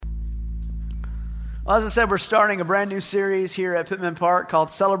Well, as I said, we're starting a brand new series here at Pittman Park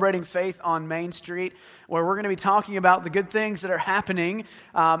called Celebrating Faith on Main Street, where we're going to be talking about the good things that are happening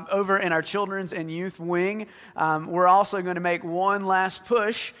over in our children's and youth wing. We're also going to make one last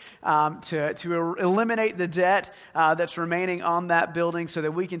push to eliminate the debt that's remaining on that building so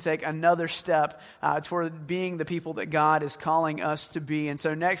that we can take another step toward being the people that God is calling us to be. And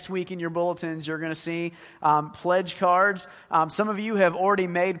so next week in your bulletins, you're going to see pledge cards. Some of you have already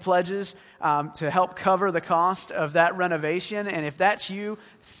made pledges to help cover the cost of that renovation. And if that's you,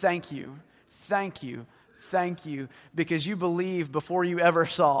 thank you. Thank you. Thank you, because you believed before you ever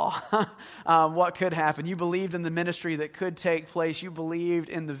saw what could happen. You believed in the ministry that could take place. You believed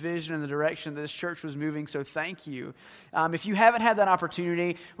in the vision and the direction that this church was moving, so thank you. If you haven't had that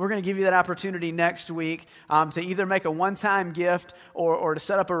opportunity, we're going to give you that opportunity next week to either make a one-time gift or to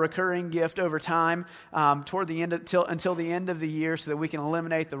set up a recurring gift over time toward the end until the end of the year so that we can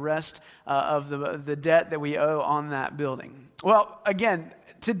eliminate the rest of the debt that we owe on that building. Well, again,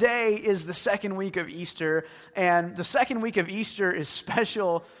 today is the second week of Easter, and the second week of Easter is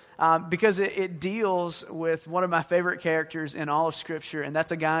special because it deals with one of my favorite characters in all of Scripture, and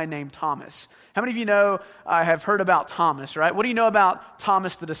that's a guy named Thomas. How many of you know, have heard about Thomas, right? What do you know about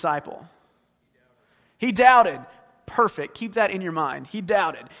Thomas the disciple? He doubted. Perfect. Keep that in your mind. He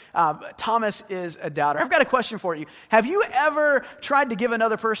doubted. Thomas is a doubter. I've got a question for you. Have you ever tried to give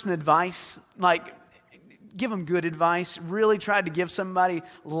another person advice, like give them good advice, really tried to give somebody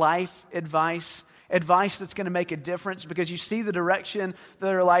life advice that's going to make a difference because you see the direction that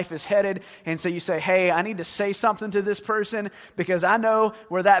their life is headed, and so you say, hey, I need to say something to this person because I know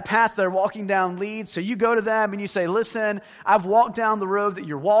where that path they're walking down leads. So you go to them and you say, listen, I've walked down the road that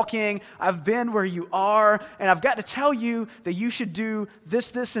you're walking, I've been where you are, and I've got to tell you that you should do this,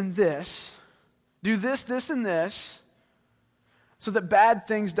 this, and this. Do this, this, and this, so that bad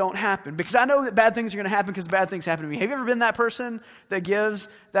things don't happen. Because I know that bad things are going to happen because bad things happen to me. Have you ever been that person that gives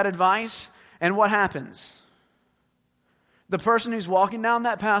that advice? And what happens? The person who's walking down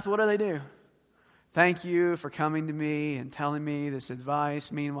that path, what do? Thank you for coming to me and telling me this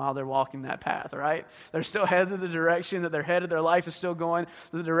advice. Meanwhile, they're walking that path, right? They're still headed the direction that they're headed. Their life is still going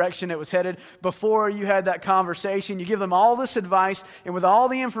the direction it was headed. Before you had that conversation, you give them all this advice and with all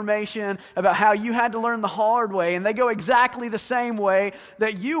the information about how you had to learn the hard way, and they go exactly the same way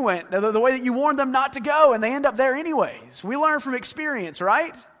that you went, the way that you warned them not to go, and they end up there anyways. We learn from experience,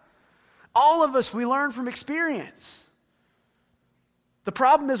 right? All of us, we learn from experience. The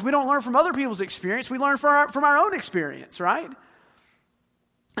problem is we don't learn from other people's experience. We learn from our own experience, right?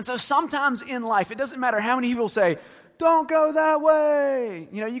 And so sometimes in life, it doesn't matter how many people say, don't go that way.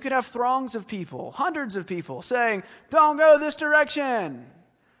 You know, you could have throngs of people, hundreds of people saying, don't go this direction.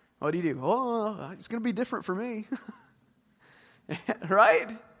 What do? Oh, it's going to be different for me. Right?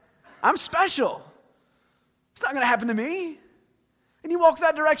 I'm special. It's not going to happen to me. And you walk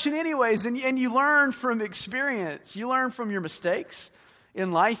that direction anyways, and you learn from experience. You learn from your mistakes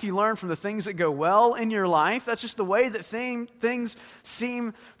in life. You learn from the things that go well in your life. That's just the way that things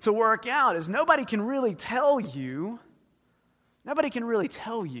seem to work out, is nobody can really tell you about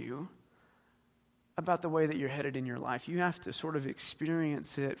the way that you're headed in your life. You have to sort of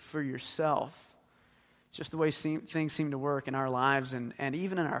experience it for yourself. It's just the way things seem to work in our lives and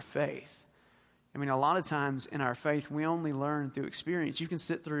even in our faith. I mean, a lot of times in our faith, we only learn through experience. You can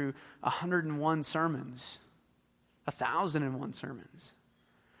sit through 101 sermons, 1,001 sermons.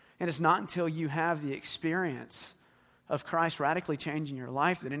 And it's not until you have the experience of Christ radically changing your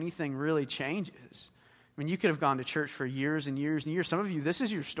life that anything really changes. I mean, you could have gone to church for years and years and years. Some of you, this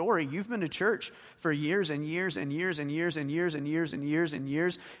is your story. You've been to church for years and years and years and years and years and years and years and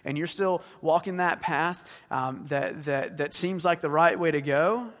years, and you're still walking that path that seems like the right way to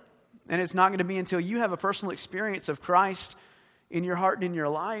go. And it's not going to be until you have a personal experience of Christ in your heart and in your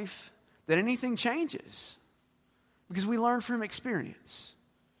life that anything changes. Because we learn from experience.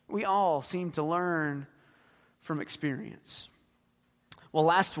 We all seem to learn from experience. Well,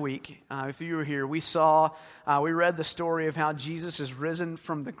 last week, if you were here, we read the story of how Jesus is risen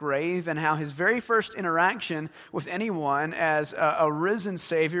from the grave and how his very first interaction with anyone as a risen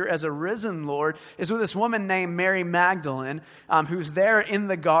Savior, as a risen Lord, is with this woman named Mary Magdalene, who's there in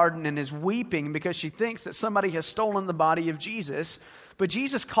the garden and is weeping because she thinks that somebody has stolen the body of Jesus. But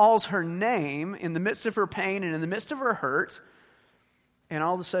Jesus calls her name in the midst of her pain and in the midst of her hurt, and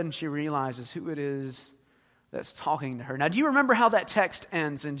all of a sudden she realizes who it is that's talking to her. Now, do you remember how that text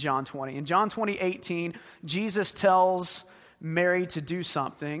ends in John 20? In John 20:18, Jesus tells Mary to do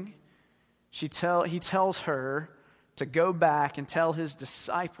something. He tells her to go back and tell his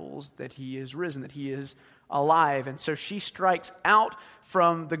disciples that he is risen, that he is alive. And so she strikes out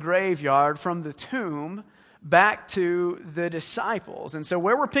from the graveyard, from the tomb, back to the disciples. And so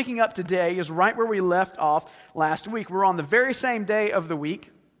where we're picking up today is right where we left off last week. We're on the very same day of the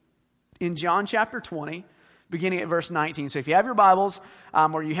week in John chapter 20, beginning at verse 19. So if you have your Bibles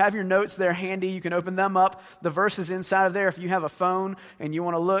or you have your notes there handy, you can open them up. The verse is inside of there. If you have a phone and you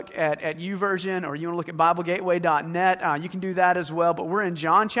want to look at YouVersion or you want to look at BibleGateway.net, you can do that as well. But we're in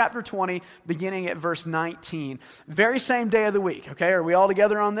John chapter 20, beginning at verse 19. Very same day of the week, okay? Are we all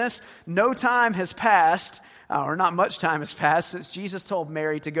together on this? No time has passed, or not much time has passed, since Jesus told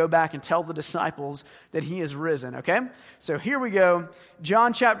Mary to go back and tell the disciples that he is risen, okay? So here we go.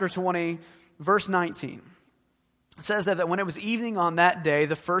 John chapter 20, verse 19. It says that when it was evening on that day,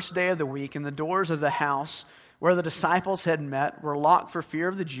 the first day of the week, and the doors of the house where the disciples had met were locked for fear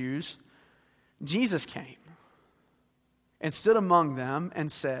of the Jews, Jesus came and stood among them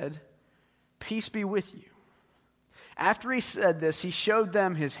and said, "Peace be with you." After he said this, he showed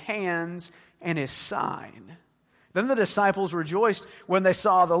them his hands and his side. Then the disciples rejoiced when they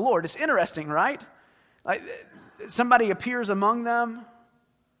saw the Lord. It's interesting, right? Like somebody appears among them,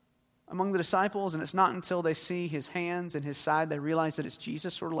 among the disciples, and it's not until they see his hands and his side they realize that it's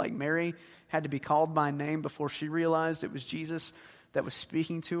Jesus, sort of like Mary had to be called by name before she realized it was Jesus that was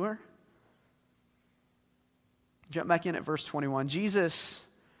speaking to her. Jump back in at verse 21. Jesus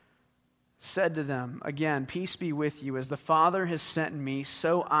said to them, again, "Peace be with you. As the Father has sent me,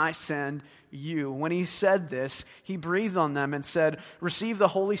 so I send you." When he said this, he breathed on them and said, "Receive the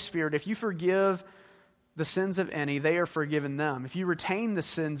Holy Spirit. If you forgive the sins of any, they are forgiven them. If you retain the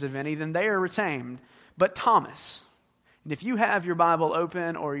sins of any, then they are retained. But Thomas," and if you have your Bible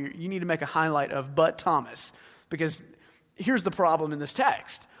open or you need to make a highlight of "but Thomas," because here's the problem in this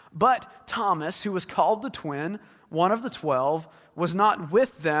text. But Thomas, who was called the twin, one of the 12, was not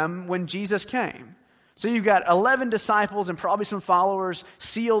with them when Jesus came. So you've got 11 disciples and probably some followers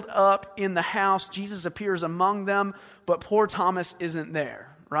sealed up in the house. Jesus appears among them, but poor Thomas isn't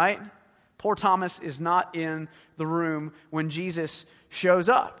there, right? Poor Thomas is not in the room when Jesus shows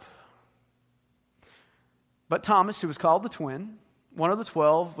up. But Thomas, who was called the twin, one of the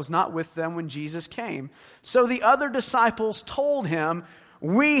 12, was not with them when Jesus came. So the other disciples told him,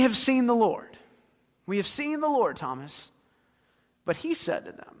 "We have seen the Lord." "We have seen the Lord, Thomas." But he said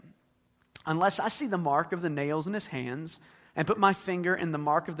to them, "Unless I see the mark of the nails in his hands, and put my finger in the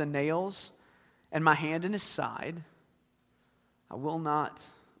mark of the nails, and my hand in his side, I will not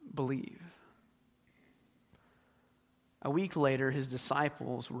believe." A week later, his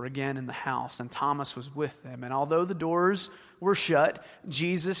disciples were again in the house, and Thomas was with them. And although the doors were shut,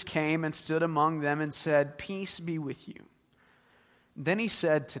 Jesus came and stood among them and said, "Peace be with you." Then he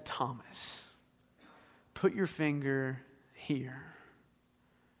said to Thomas, "Put your finger here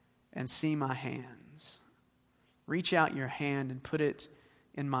and see my hands. Reach out your hand and put it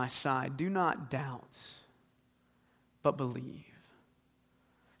in my side. Do not doubt, but believe."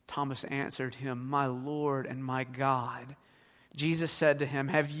 Thomas answered him, "My Lord and my God." Jesus said to him,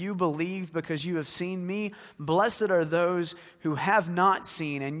 "Have you believed because you have seen me? Blessed are those who have not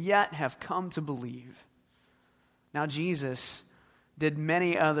seen and yet have come to believe." Now Jesus did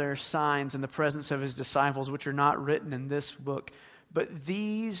many other signs in the presence of his disciples, which are not written in this book, but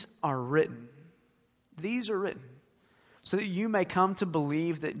these are written. These are written so that you may come to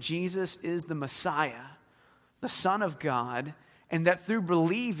believe that Jesus is the Messiah, the Son of God, and that through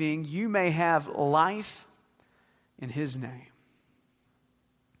believing you may have life in his name.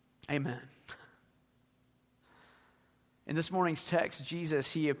 Amen. In this morning's text,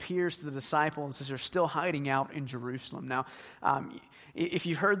 Jesus, he appears to the disciples as they're still hiding out in Jerusalem. Now, if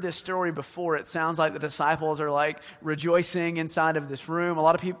you've heard this story before, it sounds like the disciples are like rejoicing inside of this room. A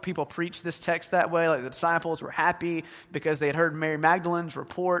lot of people preach this text that way, like the disciples were happy because they had heard Mary Magdalene's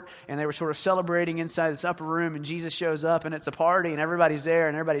report and they were sort of celebrating inside this upper room, and Jesus shows up and it's a party and everybody's there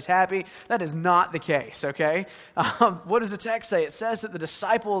and everybody's happy. That is not the case, okay? What does the text say? It says that the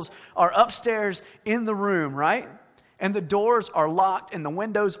disciples are upstairs in the room, right? And the doors are locked and the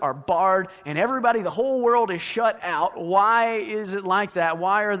windows are barred and everybody, the whole world is shut out. Why is it like that?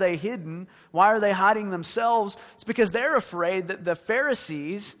 Why are they hidden? Why are they hiding themselves? It's because they're afraid that the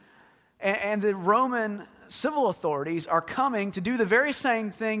Pharisees and the Roman civil authorities are coming to do the very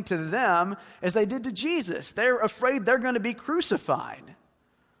same thing to them as they did to Jesus. They're afraid they're going to be crucified.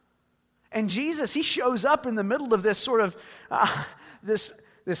 And Jesus, he shows up in the middle of this sort of, this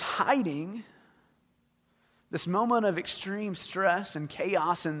hiding, this moment of extreme stress and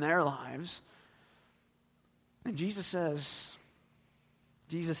chaos in their lives. And Jesus says,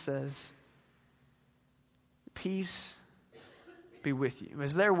 "Peace be with you."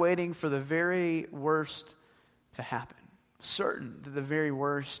 As they're waiting for the very worst to happen. Certain that the very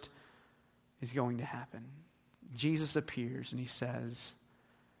worst is going to happen. Jesus appears and he says,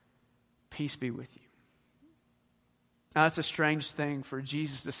 "Peace be with you." Now, that's a strange thing for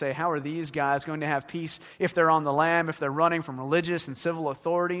Jesus to say. How are these guys going to have peace if they're on the lam, if they're running from religious and civil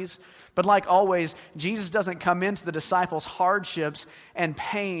authorities? But like always, Jesus doesn't come into the disciples' hardships and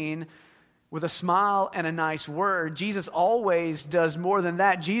pain with a smile and a nice word. Jesus always does more than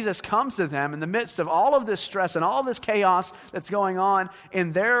that. Jesus comes to them in the midst of all of this stress and all this chaos that's going on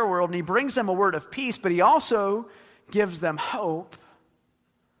in their world, and he brings them a word of peace, but he also gives them hope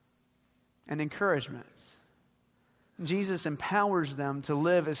and encouragement. Jesus empowers them to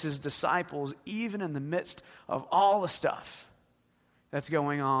live as his disciples, even in the midst of all the stuff that's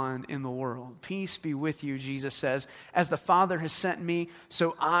going on in the world. "Peace be with you," Jesus says. "As the Father has sent me,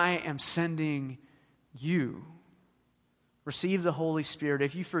 so I am sending you." Receive the Holy Spirit.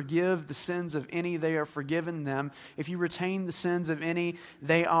 If you forgive the sins of any, they are forgiven them. If you retain the sins of any,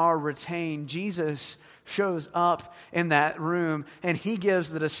 they are retained. Jesus shows up in that room and he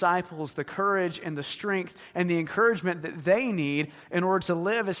gives the disciples the courage and the strength and the encouragement that they need in order to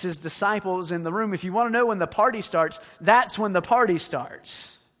live as his disciples in the room. If you want to know when the party starts, that's when the party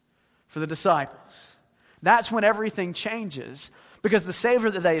starts for the disciples. That's when everything changes, because the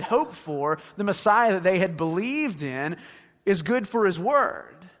Savior that they had hoped for, the Messiah that they had believed in, is good for his word.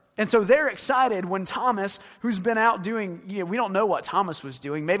 And so they're excited when Thomas, who's been out doing, we don't know what Thomas was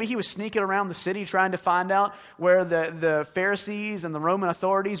doing. Maybe he was sneaking around the city trying to find out where the Pharisees and the Roman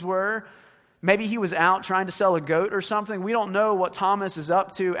authorities were. Maybe he was out trying to sell a goat or something. We don't know what Thomas is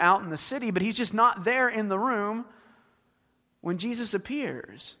up to out in the city, but he's just not there in the room when Jesus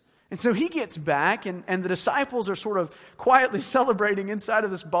appears. And so he gets back, and the disciples are sort of quietly celebrating inside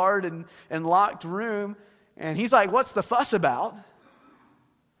of this barred and locked room. And he's like, "What's the fuss about?"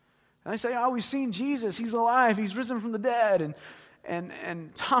 And they say, "Oh, we've seen Jesus. He's alive. He's risen from the dead."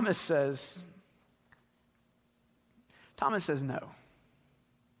 And Thomas says no.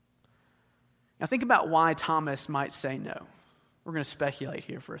 Now think about why Thomas might say no. We're going to speculate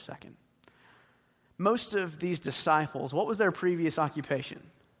here for a second. Most of these disciples, what was their previous occupation?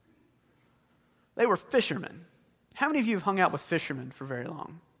 They were fishermen. How many of you have hung out with fishermen for very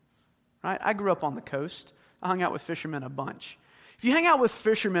long? Right? I grew up on the coast. I hung out with fishermen a bunch. If you hang out with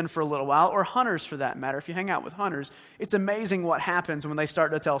fishermen for a little while, or hunters for that matter, if you hang out with hunters, it's amazing what happens when they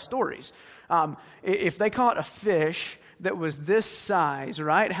start to tell stories. If they caught a fish that was this size,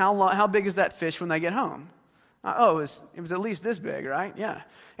 right? How big is that fish when they get home? It was at least this big, right? Yeah.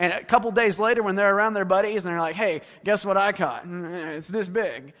 And a couple days later when they're around their buddies and they're like, "Hey, guess what I caught? It's this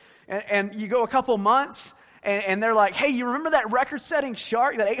big." And you go a couple months and they're like, "Hey, you remember that record-setting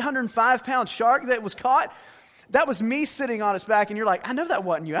shark, that 805-pound shark that was caught? That was me sitting on its back." And you're like, "I know that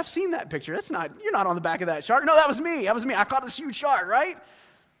wasn't you. I've seen that picture. You're not on the back of that shark." "No, that was me. I caught this huge shark," right?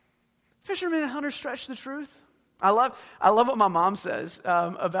 Fishermen and hunters stretch the truth. I love what my mom says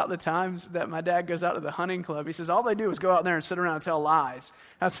about the times that my dad goes out to the hunting club. He says all they do is go out there and sit around and tell lies.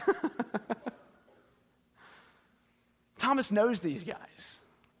 Thomas knows these guys.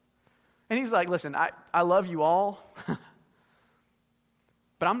 And he's like, "Listen, I love you all,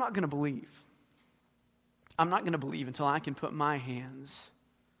 but I'm not going to believe. I'm not going to believe until I can put my hands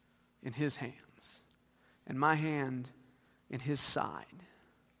in his hands and my hand in his side.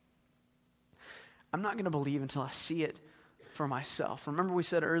 I'm not going to believe until I see it for myself." Remember we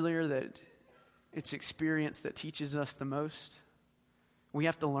said earlier that it's experience that teaches us the most? We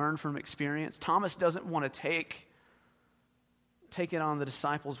have to learn from experience. Thomas doesn't want to take it on the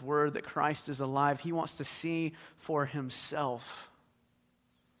disciples' word that Christ is alive. He wants to see for himself.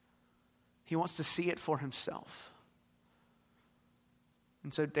 He wants to see it for himself.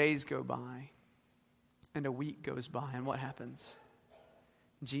 And so days go by, and a week goes by, and what happens?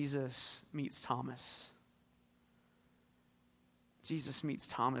 Jesus meets Thomas. Jesus meets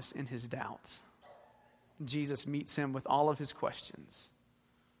Thomas in his doubt. Jesus meets him with all of his questions.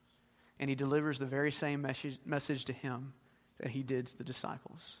 And he delivers the very same message to him that he did to the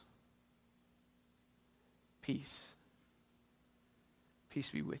disciples. Peace.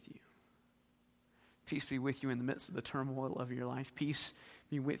 Peace be with you. Peace be with you in the midst of the turmoil of your life. Peace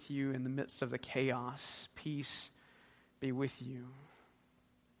be with you in the midst of the chaos. Peace be with you.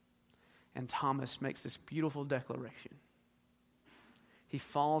 And Thomas makes this beautiful declaration. He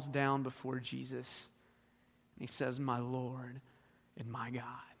falls down before Jesus and he says, "My Lord and my God."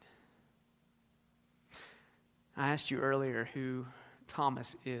 I asked you earlier who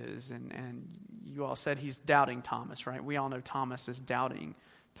Thomas is, and you all said he's doubting Thomas, right? We all know Thomas is doubting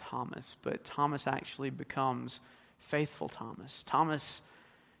Thomas, but Thomas actually becomes faithful Thomas. Thomas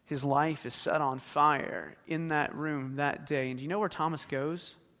his life is set on fire in that room that day. And do you know where Thomas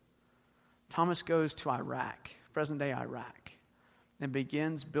goes? Thomas goes to Iraq, present-day Iraq, and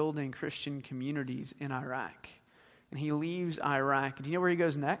begins building Christian communities in Iraq. And he leaves Iraq. And do you know where he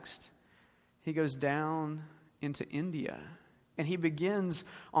goes next? He goes down into India. And he begins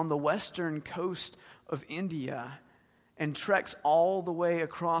on the western coast of India and treks all the way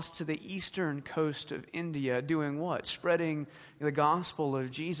across to the eastern coast of India, doing what? Spreading the gospel of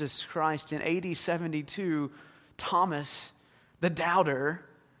Jesus Christ. In AD 72, Thomas, the doubter,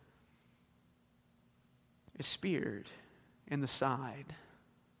 is speared in the side,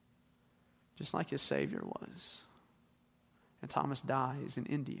 just like his Savior was. And Thomas dies in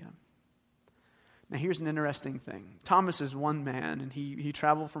India. Now here's an interesting thing. Thomas is one man, and he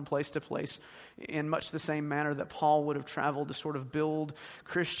traveled from place to place in much the same manner that Paul would have traveled to sort of build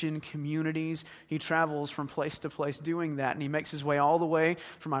Christian communities. He travels from place to place doing that, and he makes his way all the way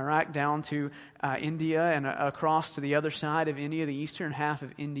from Iraq down to India and across to the other side of India, the eastern half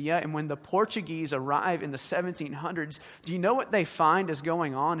of India. And when the Portuguese arrive in the 1700s, do you know what they find is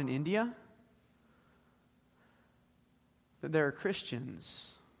going on in India? That there are Christians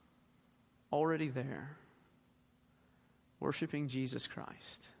already there, worshiping Jesus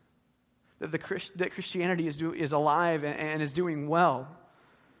Christ. That Christianity is alive and is doing well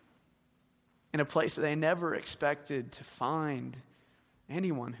in a place that they never expected to find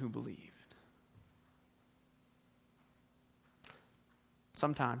anyone who believed.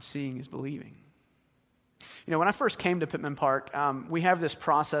 Sometimes seeing is believing. You know, when I first came to Pittman Park, we have this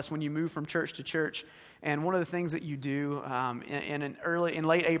process when you move from church to church. And one of the things that you do in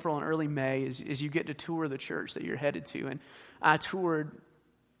late April and early May is you get to tour the church that you're headed to. And I toured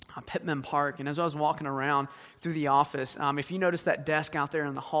Pittman Park, and as I was walking around through the office, if you notice that desk out there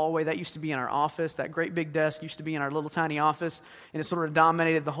in the hallway, that used to be in our office. That great big desk used to be in our little tiny office, and it sort of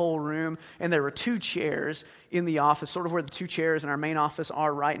dominated the whole room. And there were two chairs in the office, sort of where the two chairs in our main office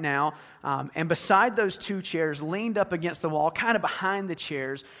are right now. And beside those two chairs, leaned up against the wall, kind of behind the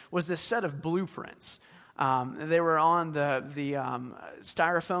chairs, was this set of blueprints. They were on the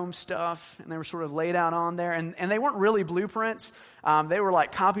styrofoam stuff, and they were sort of laid out on there. And they weren't really blueprints. They were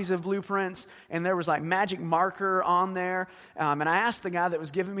like copies of blueprints, and there was like magic marker on there. And I asked the guy that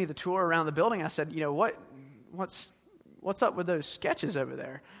was giving me the tour around the building, I said, you know, what's up with those sketches over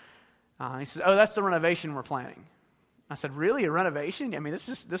there? He says, oh, that's the renovation we're planning. I said, really, a renovation? I mean,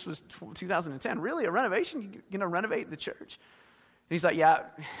 this was 2010. Really, a renovation? You're going to renovate the church? And he's like, yeah,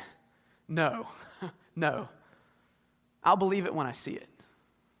 no. No, I'll believe it when I see it.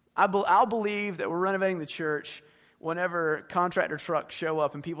 I'll believe that we're renovating the church whenever contractor trucks show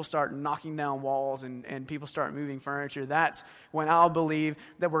up and people start knocking down walls and people start moving furniture. That's when I'll believe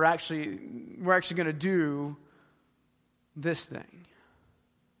that we're actually going to do this thing.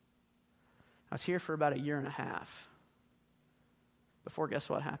 I was here for about a year and a half before, guess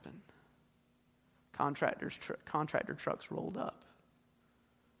what happened? Contractor trucks rolled up.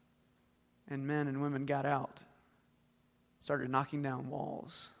 And men and women got out, started knocking down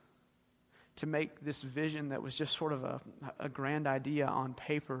walls to make this vision that was just sort of a grand idea on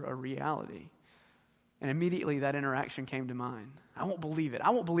paper a reality. And immediately that interaction came to mind. I won't believe it. I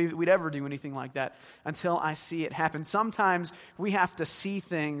won't believe that we'd ever do anything like that until I see it happen. Sometimes we have to see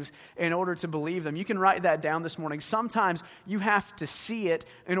things in order to believe them. You can write that down this morning. Sometimes you have to see it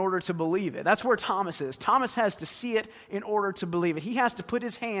in order to believe it. That's where Thomas is. Thomas has to see it in order to believe it. He has to put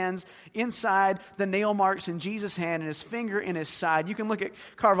his hands inside the nail marks in Jesus' hand and his finger in his side. You can look at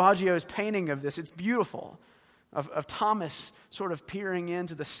Caravaggio's painting of this. It's beautiful, of Thomas sort of peering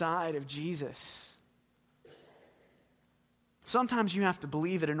into the side of Jesus. Sometimes you have to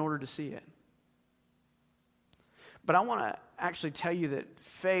believe it in order to see it. But I want to actually tell you that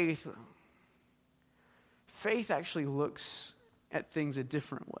faith actually looks at things a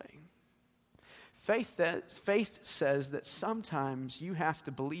different way. Faith says that sometimes you have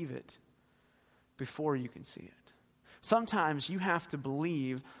to believe it before you can see it. Sometimes you have to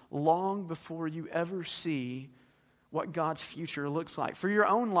believe long before you ever see what God's future looks like for your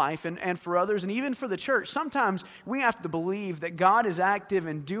own life and for others and even for the church. Sometimes we have to believe that God is active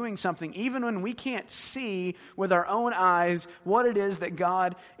and doing something even when we can't see with our own eyes what it is that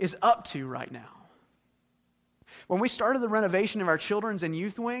God is up to right now. When we started the renovation of our children's and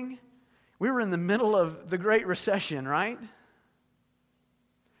youth wing, we were in the middle of the Great Recession, right?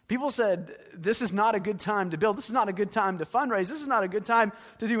 People said, this is not a good time to build. This is not a good time to fundraise. This is not a good time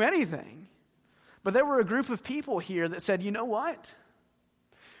to do anything. But there were a group of people here that said, you know what?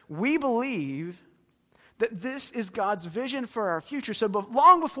 We believe that this is God's vision for our future. So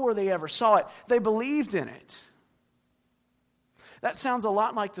long before they ever saw it, they believed in it. That sounds a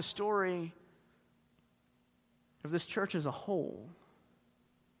lot like the story of this church as a whole.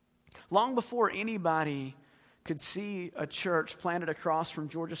 Long before anybody could see a church planted across from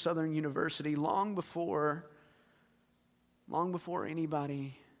Georgia Southern University, long before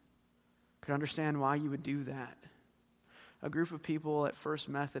anybody could understand why you would do that, a group of people at First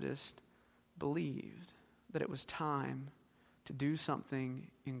Methodist believed that it was time to do something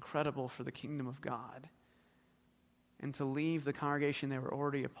incredible for the kingdom of God and to leave the congregation they were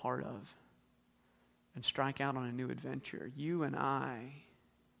already a part of and strike out on a new adventure. You and I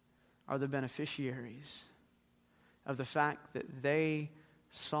are the beneficiaries of the fact that they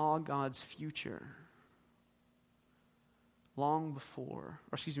saw God's future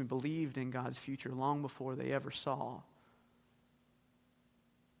believed in God's future long before they ever saw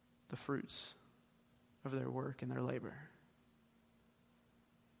the fruits of their work and their labor.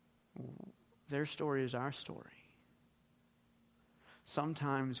 Their story is our story.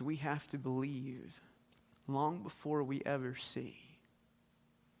 Sometimes we have to believe long before we ever see.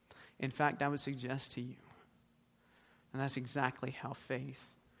 In fact, I would suggest to you, and that's exactly how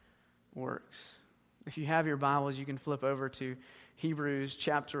faith works. If you have your Bibles, you can flip over to Hebrews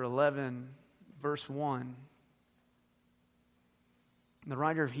chapter 11, verse 1. The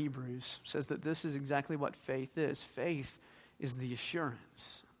writer of Hebrews says that this is exactly what faith is. Faith is the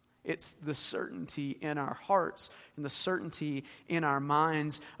assurance. It's the certainty in our hearts and the certainty in our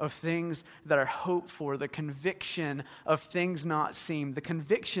minds of things that are hoped for, the conviction of things not seen, the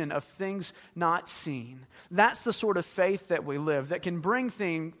conviction of things not seen. That's the sort of faith that we live, that can bring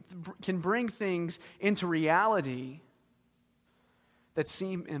things into reality that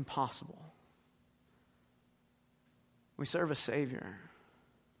seem impossible. We serve a Savior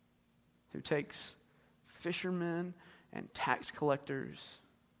who takes fishermen and tax collectors,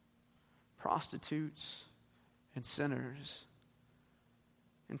 prostitutes and sinners,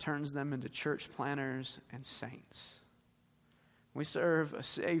 and turns them into church planners and saints. We serve a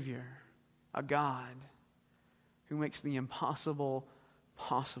Savior, a God who makes the impossible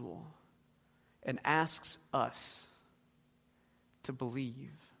possible and asks us to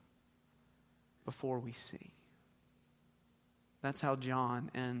believe before we see. That's how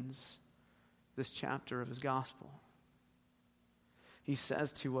John ends this chapter of his gospel. He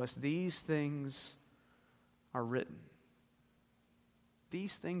says to us, these things are written.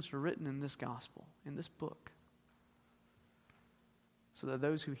 These things are written in this gospel, in this book, so that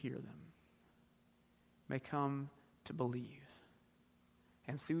those who hear them may come to believe,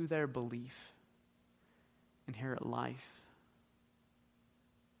 and through their belief, inherit life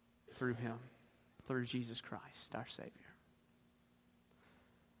through him, through Jesus Christ, our Savior.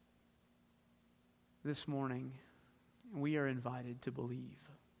 This morning, we are invited to believe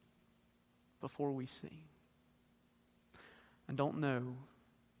before we see. I don't know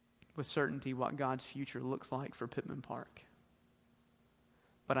with certainty what God's future looks like for Pittman Park.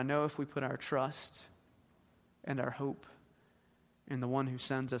 But I know if we put our trust and our hope in the one who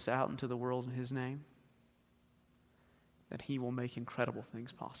sends us out into the world in his name, that he will make incredible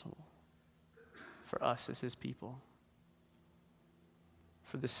things possible for us as his people,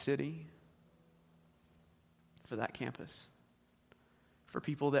 for this city, for that campus, for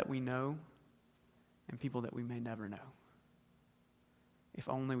people that we know and people that we may never know. If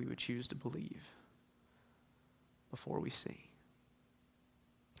only we would choose to believe before we see.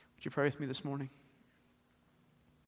 Would you pray with me this morning?